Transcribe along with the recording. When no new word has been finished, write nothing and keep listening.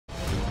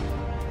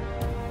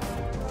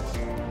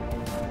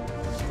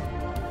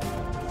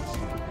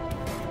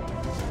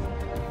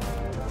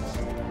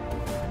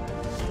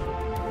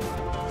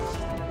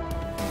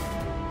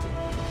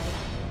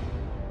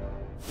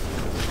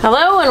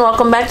Hello and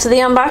welcome back to the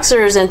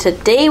Unboxers, and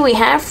today we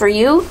have for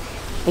you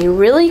a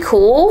really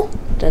cool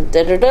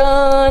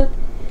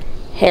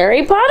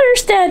Harry Potter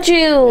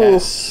statue.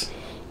 Yes.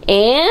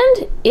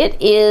 And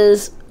it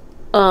is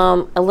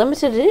a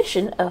limited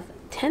edition of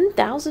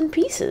 10,000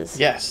 pieces.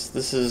 Yes,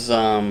 this is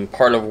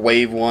part of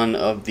Wave 1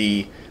 of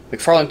the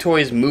McFarlane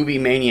Toys Movie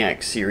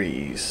Maniacs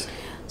series.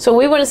 So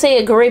we want to say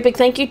a great big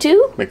thank you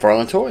to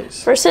McFarlane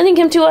Toys for sending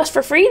him to us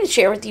for free to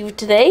share with you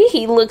today.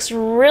 He looks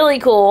really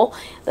cool.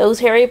 Those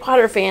Harry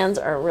Potter fans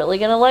are really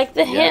going to like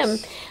him.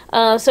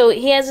 So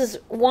he has his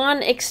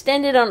wand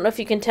extended. I don't know if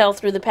you can tell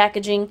through the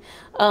packaging,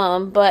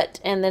 and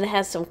then it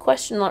has some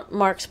question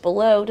marks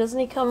below. Doesn't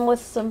he come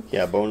with some...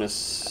 Yeah,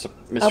 bonus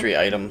mystery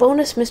item.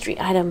 Bonus mystery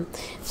item.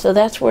 So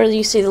that's where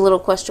you see the little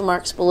question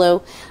marks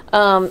below.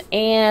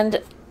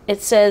 And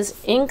it says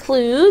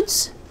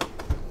includes...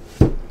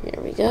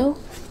 Here we go.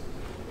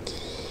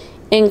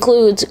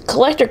 Includes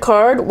collector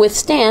card with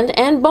stand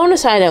and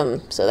bonus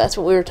item. So that's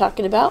what we were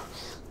talking about.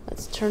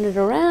 Let's turn it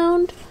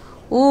around.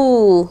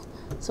 Ooh,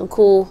 some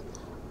cool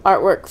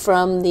artwork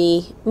from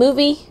the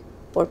movie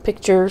or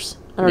pictures.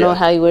 I don't know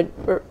how you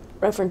would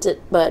reference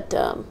it, but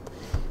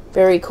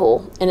very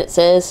cool. And it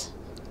says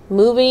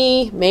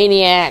Movie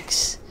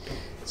Maniacs.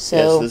 So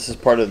yes, this is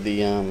part of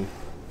the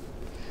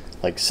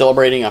like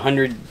celebrating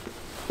 100.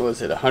 What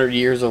was it? 100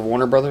 years of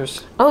Warner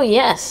Brothers. Oh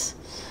yes.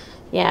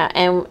 Yeah,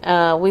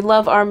 and we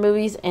love our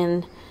movies,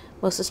 and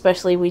most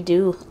especially we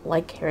do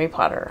like Harry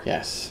Potter.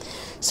 Yes.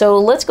 So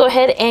let's go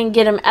ahead and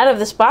get him out of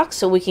this box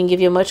so we can give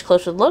you a much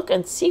closer look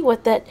and see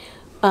what that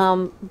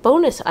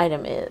bonus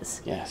item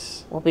is.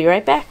 Yes. We'll be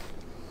right back.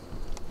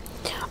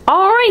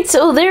 Alright,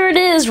 so there it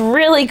is.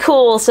 Really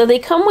cool. So they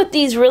come with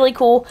these really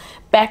cool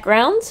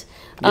backgrounds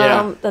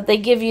that they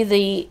give you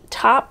the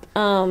top.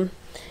 I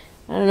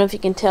don't know if you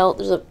can tell.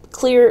 There's a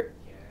clear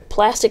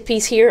plastic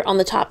piece here on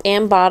the top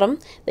and bottom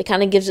that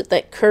kind of gives it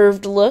that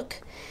curved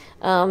look.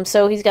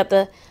 So he's got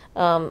the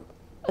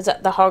is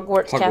that the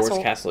Hogwarts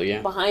castle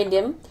behind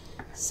him.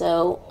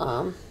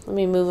 So let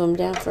me move him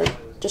down for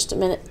just a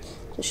minute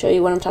to show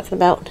you what I'm talking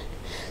about.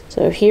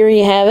 So here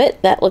you have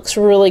it. That looks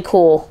really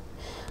cool.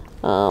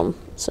 So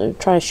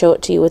try to show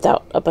it to you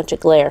without a bunch of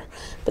glare.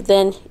 But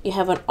then you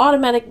have an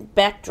automatic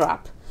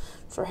backdrop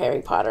for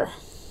Harry Potter.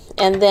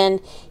 And then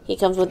he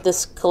comes with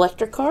this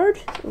collector card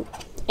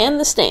and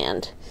the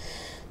stand.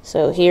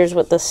 So here's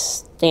what the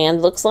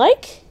stand looks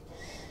like.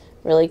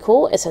 Really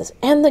cool. It says,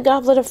 and the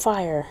Goblet of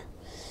Fire.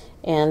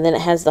 And then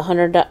it has the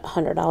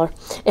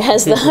 $100. It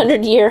has the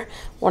 100-year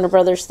Warner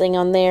Brothers thing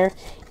on there.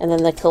 And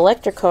then the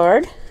collector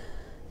card,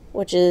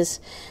 which is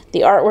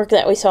the artwork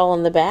that we saw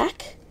on the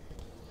back.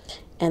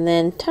 And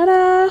then,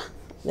 ta-da!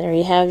 There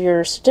you have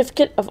your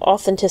certificate of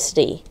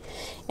authenticity.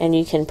 And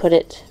you can put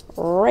it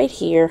right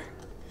here,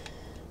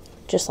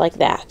 just like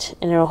that,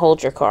 and it'll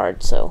hold your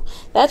card. So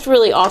that's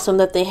really awesome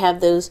that they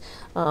have those.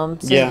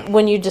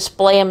 When you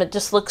display them, it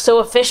just looks so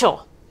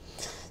official.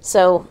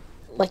 So,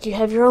 like you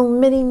have your own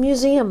mini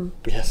museum.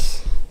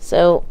 Yes.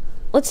 So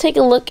let's take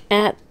a look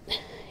at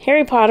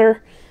Harry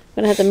Potter. I'm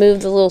gonna have to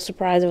move the little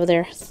surprise over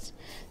there. It's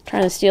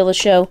trying to steal the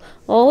show.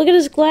 Oh, look at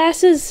his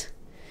glasses.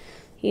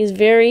 He's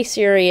very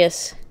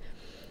serious.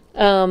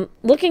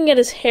 Looking at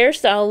his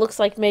hairstyle, looks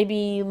like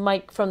maybe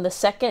Mike from the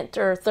second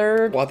or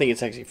third. Well, I think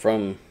it's actually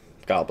from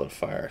Goblet of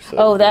Fire. So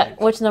oh,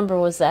 which number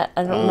was that?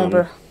 I don't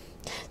remember.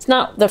 It's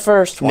not the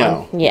first one.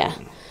 No. Yeah.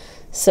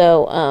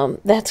 So,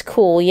 that's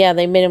cool. Yeah,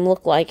 they made him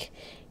look like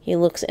he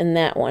looks in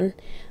that one.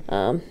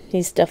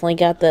 He's definitely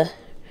got the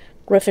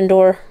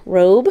Gryffindor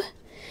robe.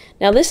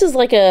 Now, this is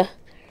like a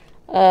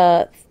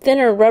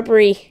thinner,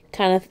 rubbery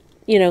kind of,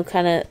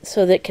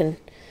 so that it can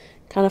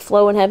kind of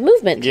flow and have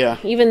movement. Yeah.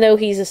 Even though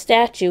he's a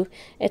statue,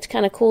 it's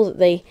kind of cool that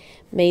they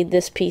made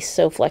this piece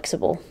so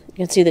flexible. You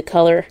can see the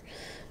color.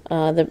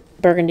 The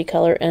burgundy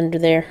color under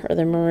there, or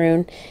the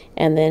maroon,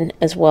 and then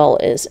as well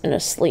as in a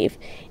sleeve.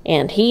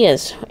 And he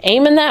is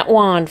aiming that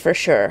wand for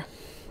sure.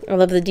 I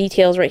love the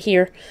details right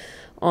here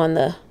on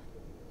the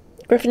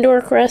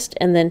Gryffindor crest,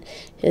 and then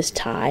his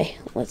tie.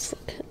 Let's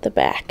look at the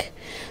back.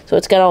 So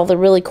it's got all the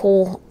really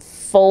cool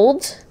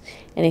folds,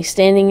 and he's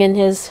standing in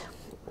his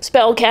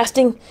spell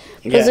casting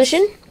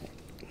position.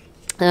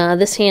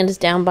 This hand is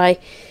down by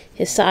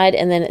his side,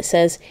 and then it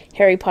says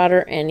Harry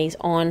Potter, and he's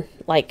on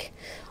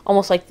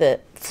almost like the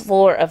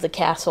floor of the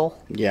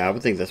castle. Yeah, I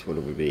would think that's what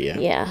it would be. Yeah.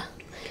 Yeah.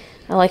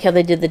 I like how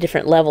they did the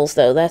different levels,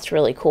 though. That's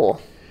really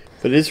cool.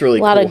 But it is really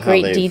cool. A lot of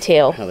great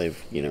detail. How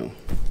they've,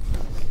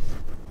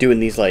 doing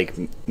these like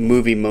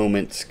movie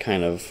moments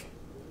kind of.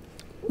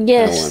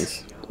 Yes.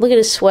 Ones. Look at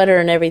his sweater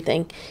and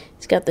everything.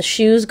 He's got the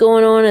shoes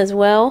going on as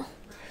well.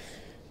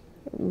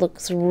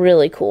 Looks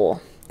really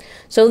cool.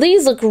 So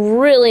these look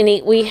really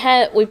neat.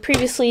 We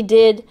previously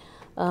did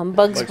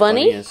Bugs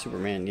Bunny and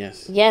Superman,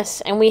 yes.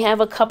 Yes, and we have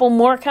a couple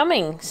more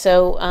coming,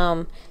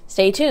 so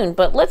stay tuned.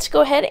 But let's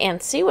go ahead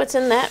and see what's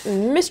in that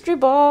mystery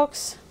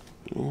box.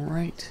 All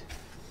right.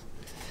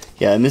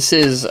 Yeah, and this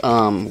is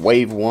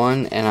Wave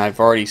 1, and I've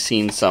already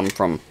seen some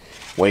from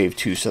Wave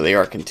 2, so they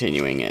are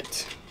continuing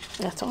it.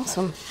 That's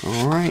awesome.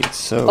 All right,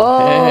 so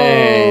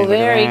hey, look at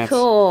very that.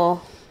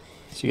 cool.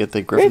 So you get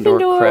the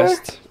Gryffindor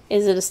crest.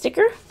 Is it a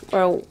sticker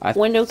or a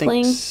window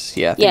cling?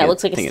 Yeah, it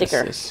looks like a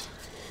sticker.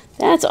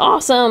 That's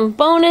awesome.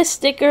 Bonus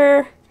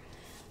sticker.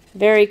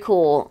 Very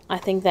cool. I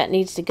think that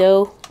needs to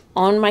go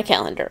on my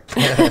calendar.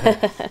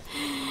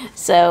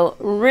 So,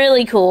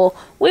 really cool.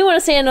 We want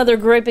to say another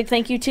great big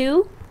thank you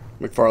to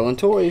McFarlane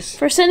Toys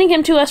for sending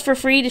him to us for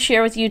free to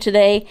share with you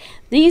today.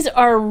 These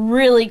are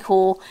really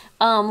cool.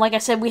 Like I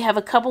said, we have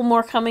a couple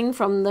more coming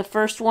from the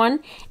first one,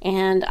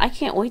 and I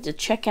can't wait to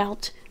check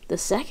out the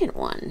second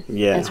one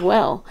as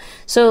well.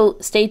 So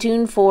stay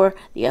tuned for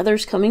the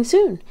others coming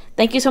soon.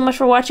 Thank you so much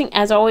for watching.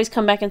 As always,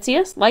 come back and see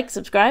us, like,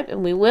 subscribe,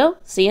 and we will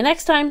see you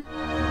next time.